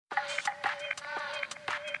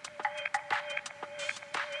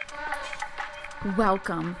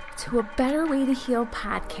Welcome to A Better Way to Heal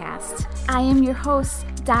podcast. I am your host,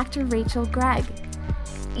 Dr. Rachel Gregg.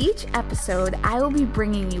 Each episode, I will be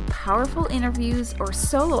bringing you powerful interviews or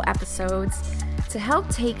solo episodes to help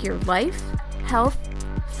take your life, health,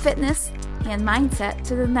 fitness, and mindset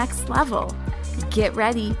to the next level. Get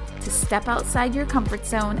ready to step outside your comfort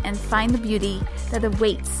zone and find the beauty that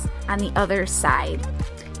awaits on the other side.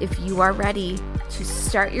 If you are ready to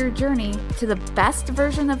start your journey to the best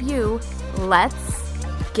version of you, let's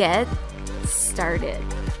get started.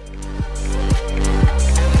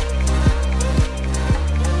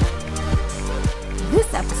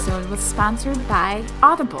 This episode was sponsored by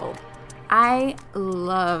Audible. I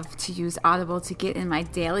love to use Audible to get in my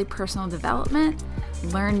daily personal development,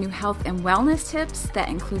 learn new health and wellness tips that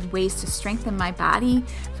include ways to strengthen my body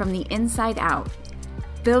from the inside out,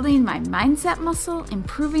 building my mindset muscle,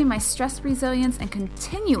 improving my stress resilience, and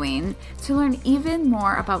continuing to learn even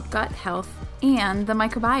more about gut health and the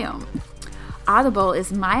microbiome. Audible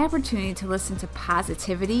is my opportunity to listen to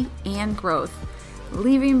positivity and growth,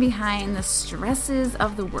 leaving behind the stresses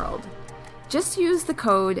of the world. Just use the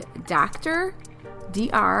code Dr.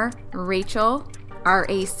 Rachel,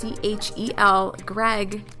 RACHEL,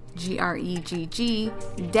 Gregg, GREGG,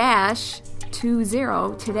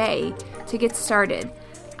 -20 today to get started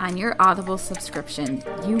on your Audible subscription.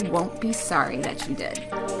 You won't be sorry that you did.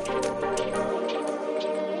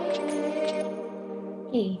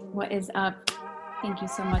 Hey, what is up? Thank you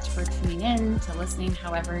so much for tuning in, to listening,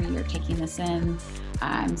 however you're taking this in.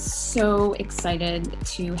 I'm so excited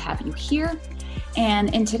to have you here.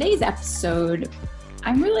 And in today's episode,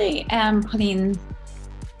 I really am putting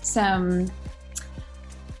some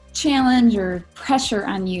challenge or pressure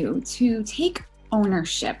on you to take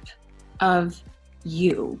ownership of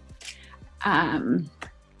you.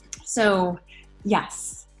 So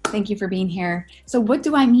yes, thank you for being here. So what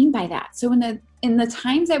do I mean by that? So in the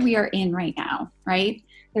times that we are in right now, right?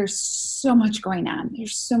 There's so much going on.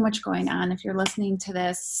 There's so much going on. If you're listening to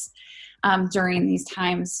this during these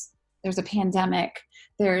times, there's a pandemic,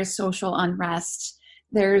 there's social unrest,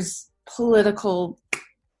 there's political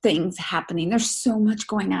things happening. There's so much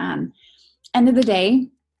going on. End of the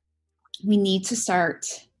day, we need to start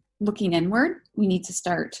looking inward. We need to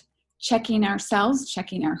start checking ourselves,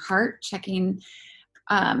 checking our heart, checking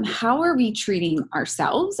how are we treating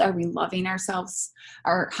ourselves? Are we loving ourselves?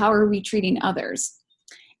 Or how are we treating others?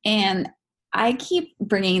 And I keep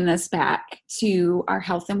bringing this back to our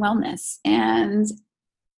health and wellness. And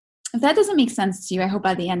if that doesn't make sense to you, I hope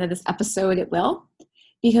by the end of this episode it will,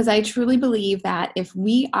 because I truly believe that if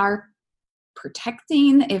we are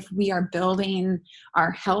protecting, if we are building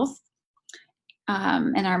our health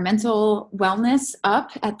and our mental wellness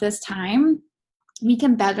up at this time, we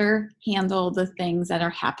can better handle the things that are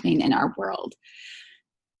happening in our world.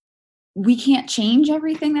 We can't change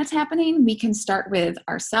everything that's happening. We can start with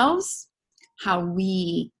ourselves, how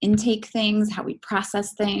we intake things, how we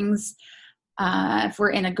process things. If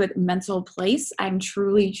we're in a good mental place, I'm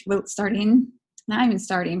truly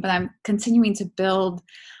I'm continuing to build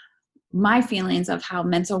my feelings of how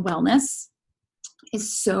mental wellness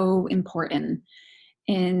is so important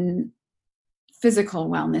in physical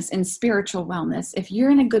wellness and spiritual wellness. If you're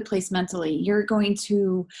in a good place mentally, you're going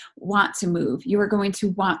to want to move. You are going to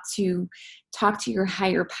want to talk to your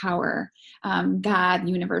higher power, God,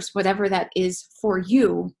 universe, whatever that is for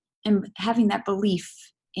you, and having that belief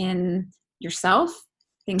in yourself,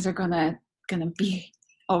 things are gonna be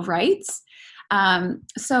all right.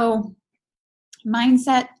 So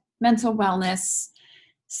mindset, mental wellness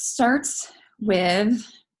starts with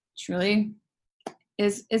truly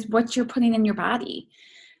is what you're putting in your body,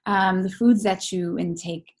 the foods that you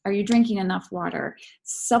intake. Are you drinking enough water?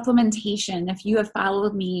 Supplementation. If you have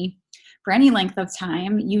followed me for any length of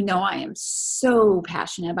time, you know I am so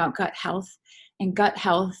passionate about gut health and gut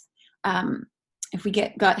health. If we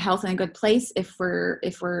get gut health in a good place, if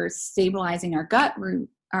we're stabilizing our gut, we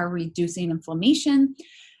are reducing inflammation.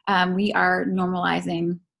 We are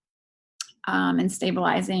normalizing and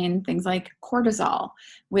stabilizing things like cortisol,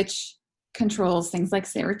 which controls things like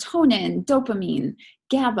serotonin, dopamine,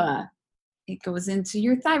 GABA. It goes into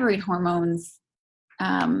your thyroid hormones,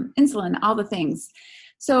 insulin, all the things.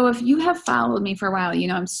 So if you have followed me for a while, you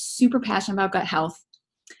know I'm super passionate about gut health.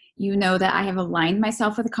 You know that I have aligned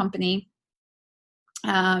myself with a company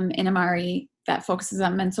in Amari that focuses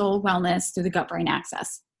on mental wellness through the gut-brain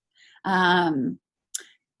axis.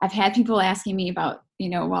 I've had people asking me about,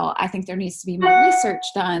 well, I think there needs to be more research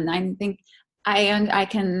done. I think I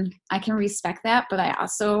can respect that, but I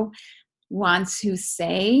also want to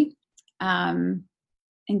say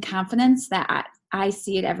in confidence that I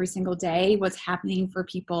see it every single day, what's happening for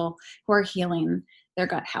people who are healing their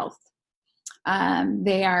gut health.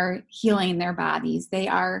 They are healing their bodies. They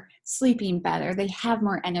are sleeping better. They have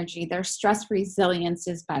more energy. Their stress resilience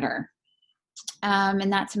is better. And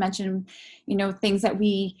not to mention, things that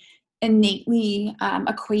we innately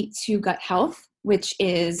equate to gut health, which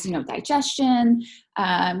is, digestion.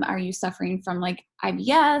 Are you suffering from like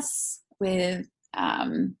IBS with,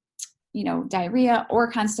 diarrhea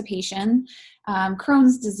or constipation,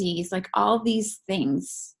 Crohn's disease, like all these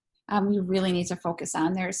things we really need to focus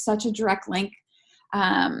on. There's such a direct link.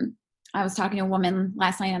 I was talking to a woman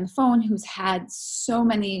last night on the phone who's had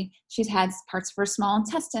she's had parts of her small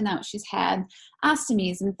intestine out. She's had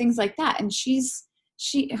ostomies and things like that. And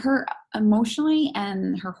her emotionally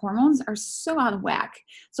and her hormones are so out of whack.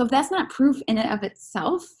 So if that's not proof in and of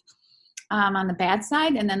itself, on the bad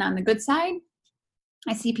side, and then on the good side,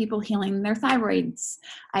 I see people healing their thyroids.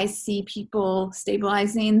 I see people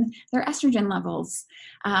stabilizing their estrogen levels,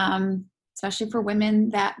 especially for women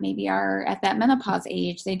that maybe are at that menopause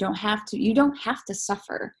age. You don't have to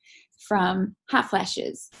suffer from hot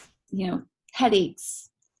flashes, headaches,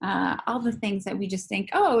 all the things that we just think,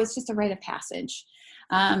 oh, it's just a rite of passage.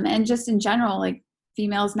 And just in general, like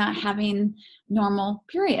females not having normal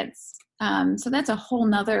periods. So that's a whole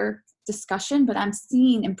nother discussion, but I'm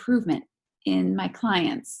seeing improvement in my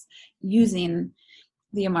clients using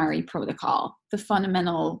the Amari protocol, the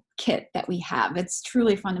fundamental kit that we have. It's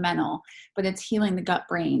truly fundamental, but it's healing the gut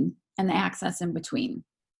brain and the axis in between.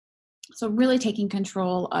 So really taking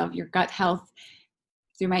control of your gut health.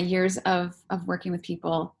 Through my years of working with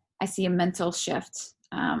people, I see a mental shift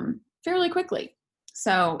fairly quickly.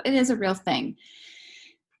 So it is a real thing.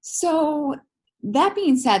 So that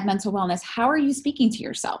being said, mental wellness, how are you speaking to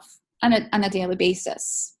yourself on a daily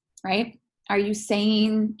basis, right? Are you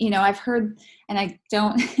saying, I've heard, and I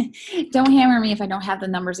don't hammer me if I don't have the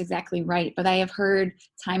numbers exactly right, but I have heard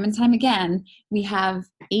time and time again, we have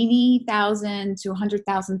 80,000 to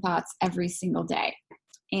 100,000 thoughts every single day.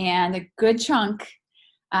 And a good chunk,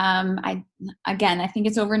 I think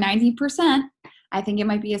it's over 90%. I think it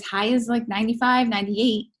might be as high as like 95,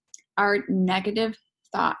 98 are negative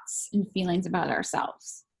thoughts and feelings about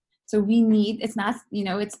ourselves. So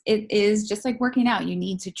it is just like working out. You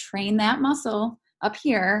need to train that muscle up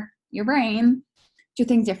here, your brain, to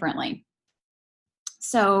think differently.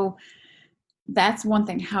 So that's one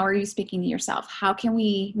thing. How are you speaking to yourself? How can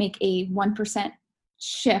we make a 1%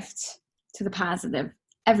 shift to the positive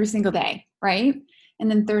every single day, right? And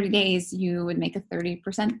then 30 days, you would make a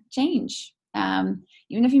 30% change. Even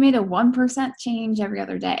if you made a 1% change every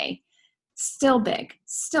other day, still big,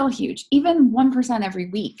 still huge, even 1% every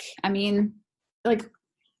week. I mean, like,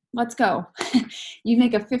 let's go. You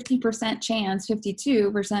make a 50% chance,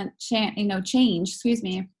 52% change,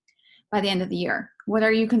 by the end of the year. What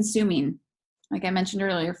are you consuming? Like I mentioned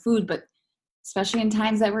earlier, food, but especially in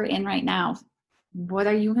times that we're in right now, what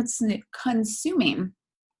are you consuming?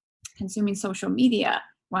 Consuming social media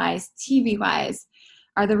wise, TV wise?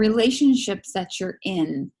 Are the relationships that you're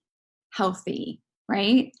in healthy,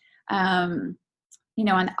 right? On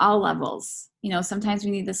all levels. Sometimes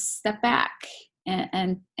we need to step back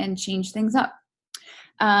and change things up.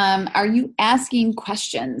 Are you asking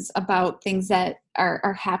questions about things that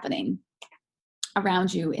are happening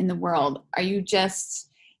around you in the world? Are you just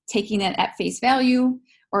taking it at face value,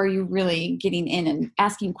 or are you really getting in and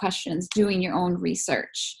asking questions, doing your own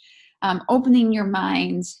research, opening your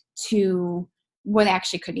mind to what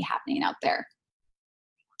actually could be happening out there?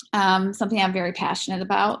 Something I'm very passionate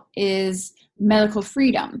about is medical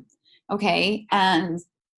freedom. Okay. And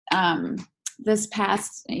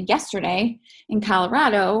yesterday in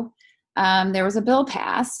Colorado, there was a bill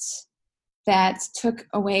passed that took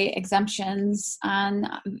away exemptions on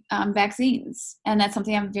vaccines. And that's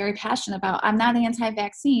something I'm very passionate about. I'm not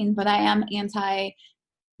anti-vaccine, but I am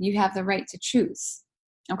you have the right to choose.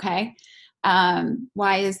 Okay.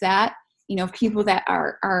 Why is that? People that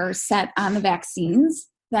are set on the vaccines,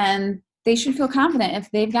 then they should feel confident if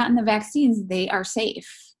they've gotten the vaccines, they are safe.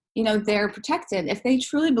 They're protected. If they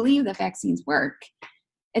truly believe that vaccines work,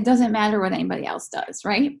 it doesn't matter what anybody else does,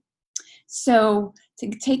 right? So to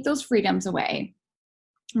take those freedoms away,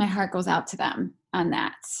 my heart goes out to them on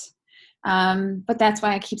that. But that's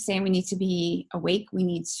why I keep saying we need to be awake. We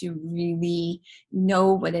need to really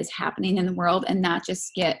know what is happening in the world and not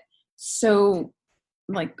just get so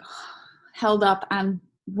like held up on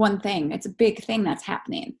one thing. It's a big thing that's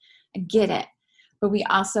happening. I get it. But we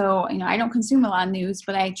also, I don't consume a lot of news,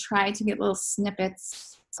 but I try to get little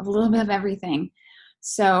snippets of a little bit of everything.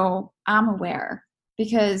 So I'm aware,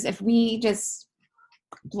 because if we just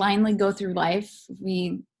blindly go through life,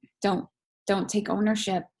 we don't don't take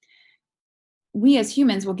ownership, we as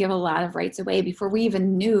humans will give a lot of rights away before we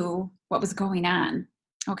even knew what was going on.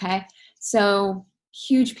 Okay. So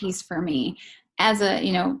huge piece for me as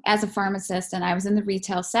a pharmacist, and I was in the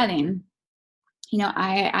retail setting,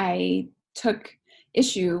 I took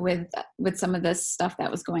issue with some of this stuff that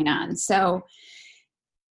was going on. So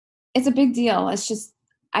it's a big deal. It's just,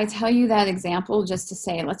 I tell you that example just to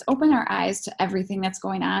say, let's open our eyes to everything that's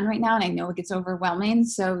going on right now. And I know it gets overwhelming.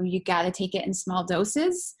 So you got to take it in small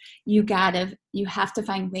doses. You have to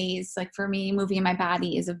find ways. Like for me, moving my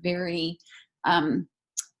body is a very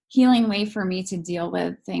healing way for me to deal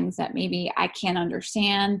with things that maybe I can't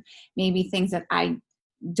understand, maybe things that I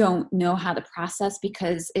don't know how to process,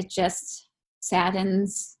 because it just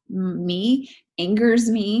saddens me, angers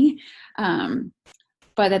me.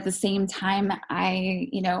 But at the same time,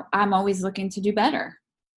 I'm always looking to do better.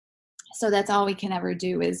 So that's all we can ever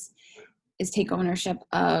do is take ownership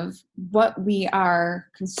of what we are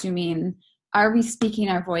consuming. Are we speaking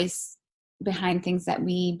our voice behind things that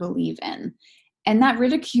we believe in, and not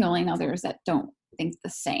ridiculing others that don't think the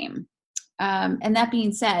same? And that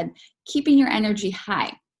being said, keeping your energy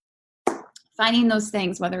high, finding those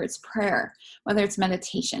things, whether it's prayer, whether it's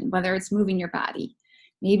meditation, whether it's moving your body,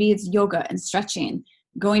 maybe it's yoga and stretching,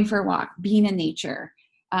 going for a walk, being in nature.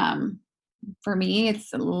 For me,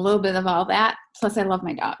 it's a little bit of all that. Plus I love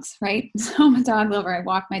my dogs, right? So I'm a dog lover. I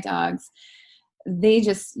walk my dogs.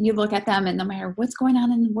 You look at them and no matter what's going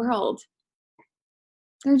on in the world,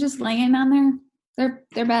 they're just laying on their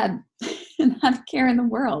bed and not a care in the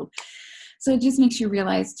world. So it just makes you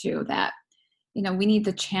realize too that, we need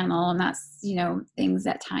to channel and that's, things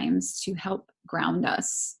at times to help ground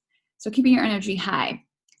us. So keeping your energy high.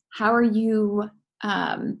 How are you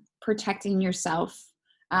protecting yourself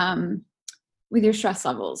with your stress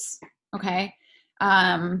levels? Okay.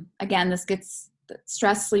 Again, this gets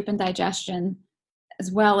stress, sleep, and digestion,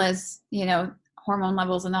 as well as, hormone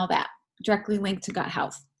levels and all that, directly linked to gut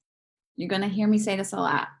health. You're going to hear me say this a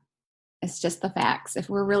lot. It's just the facts. If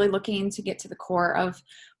we're really looking to get to the core of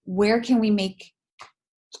where can we make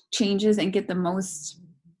changes and get the most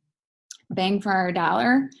bang for our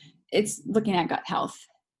dollar, it's looking at gut health.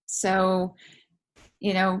 So,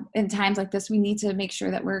 in times like this, we need to make sure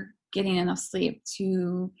that we're getting enough sleep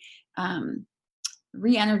to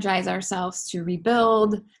re-energize ourselves, to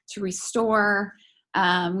rebuild, to restore.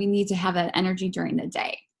 We need to have that energy during the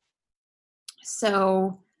day.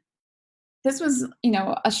 So this was,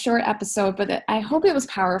 a short episode, but I hope it was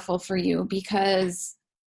powerful for you, because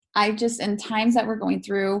in times that we're going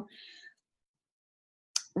through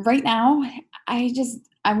right now, I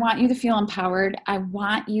want you to feel empowered. I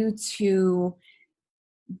want you to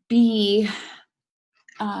be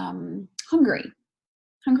hungry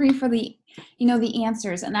for the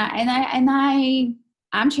answers. And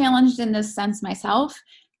I'm challenged in this sense myself.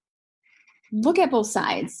 Look at both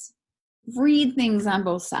sides. Read things on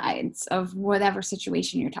both sides of whatever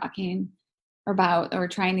situation you're talking about or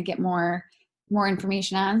trying to get more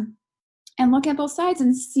information on, and look at both sides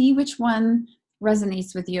and see which one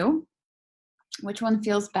resonates with you, which one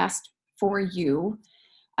feels best for you.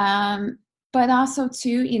 But also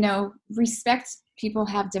to, respect people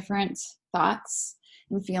have different thoughts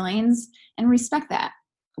and feelings, and respect that.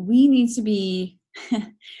 We need to be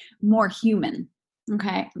more human.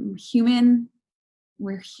 Okay.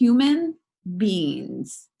 We're human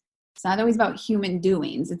beings. It's not always about human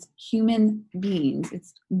doings. It's human beings.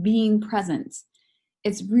 It's being present.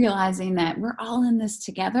 It's realizing that we're all in this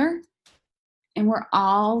together, and we're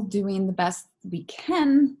all doing the best we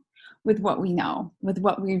can with what we know, with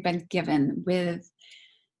what we've been given, with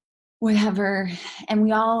whatever. And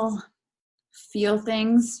we all feel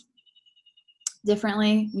things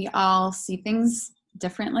differently. We all see things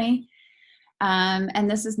differently. And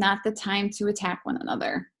this is not the time to attack one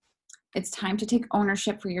another. It's time to take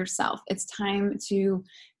ownership for yourself. It's time to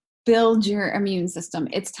build your immune system.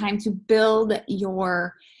 It's time to build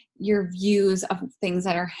your views of things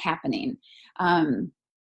that are happening.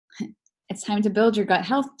 It's time to build your gut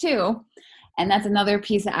health too. And that's another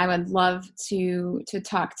piece that I would love to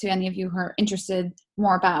talk to any of you who are interested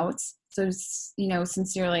more about. So,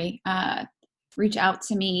 sincerely, reach out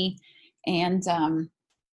to me, and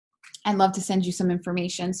I'd love to send you some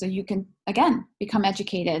information so you can, again, become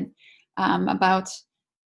educated about,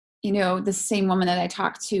 the same woman that I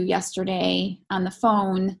talked to yesterday on the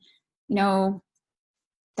phone.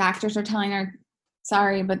 Doctors are telling her,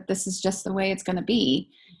 sorry, but this is just the way it's going to be.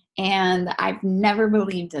 And I've never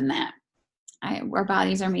believed in that. Our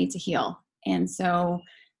bodies are made to heal. And so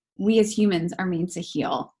we as humans are made to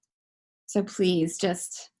heal. So please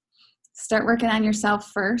just start working on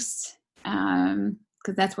yourself first.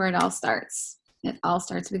 because that's where it all starts. It all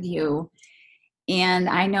starts with you. And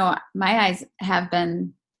I know my eyes have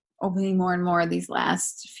been opening more and more these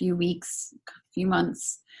last few weeks, few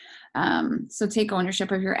months. So take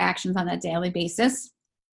ownership of your actions on a daily basis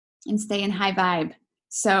and stay in high vibe.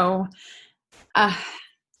 So all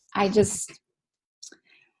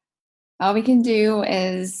we can do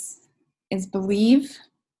is believe,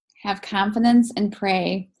 have confidence, and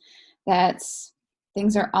pray that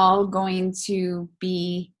things are all going to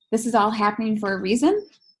be, this is all happening for a reason.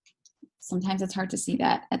 Sometimes it's hard to see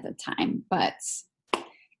that at the time, but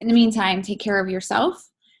in the meantime, take care of yourself,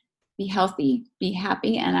 be healthy, be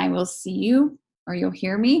happy, and I will see you, or you'll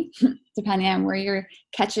hear me, depending on where you're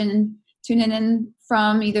tuning in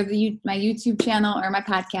from, either my YouTube channel or my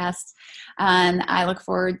podcast. And I look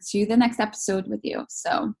forward to the next episode with you.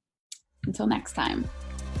 So until next time.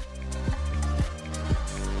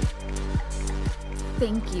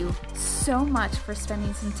 Thank you so much for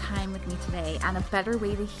spending some time with me today on A Better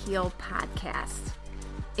Way to Heal podcast.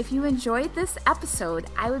 If you enjoyed this episode,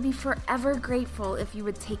 I would be forever grateful if you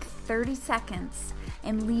would take 30 seconds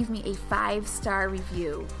and leave me a 5-star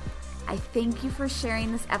review. I thank you for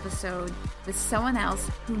sharing this episode with someone else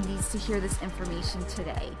who needs to hear this information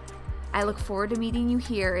today. I look forward to meeting you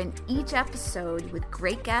here in each episode with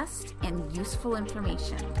great guests and useful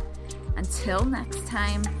information. Until next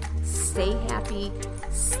time, stay happy,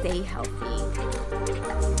 stay healthy.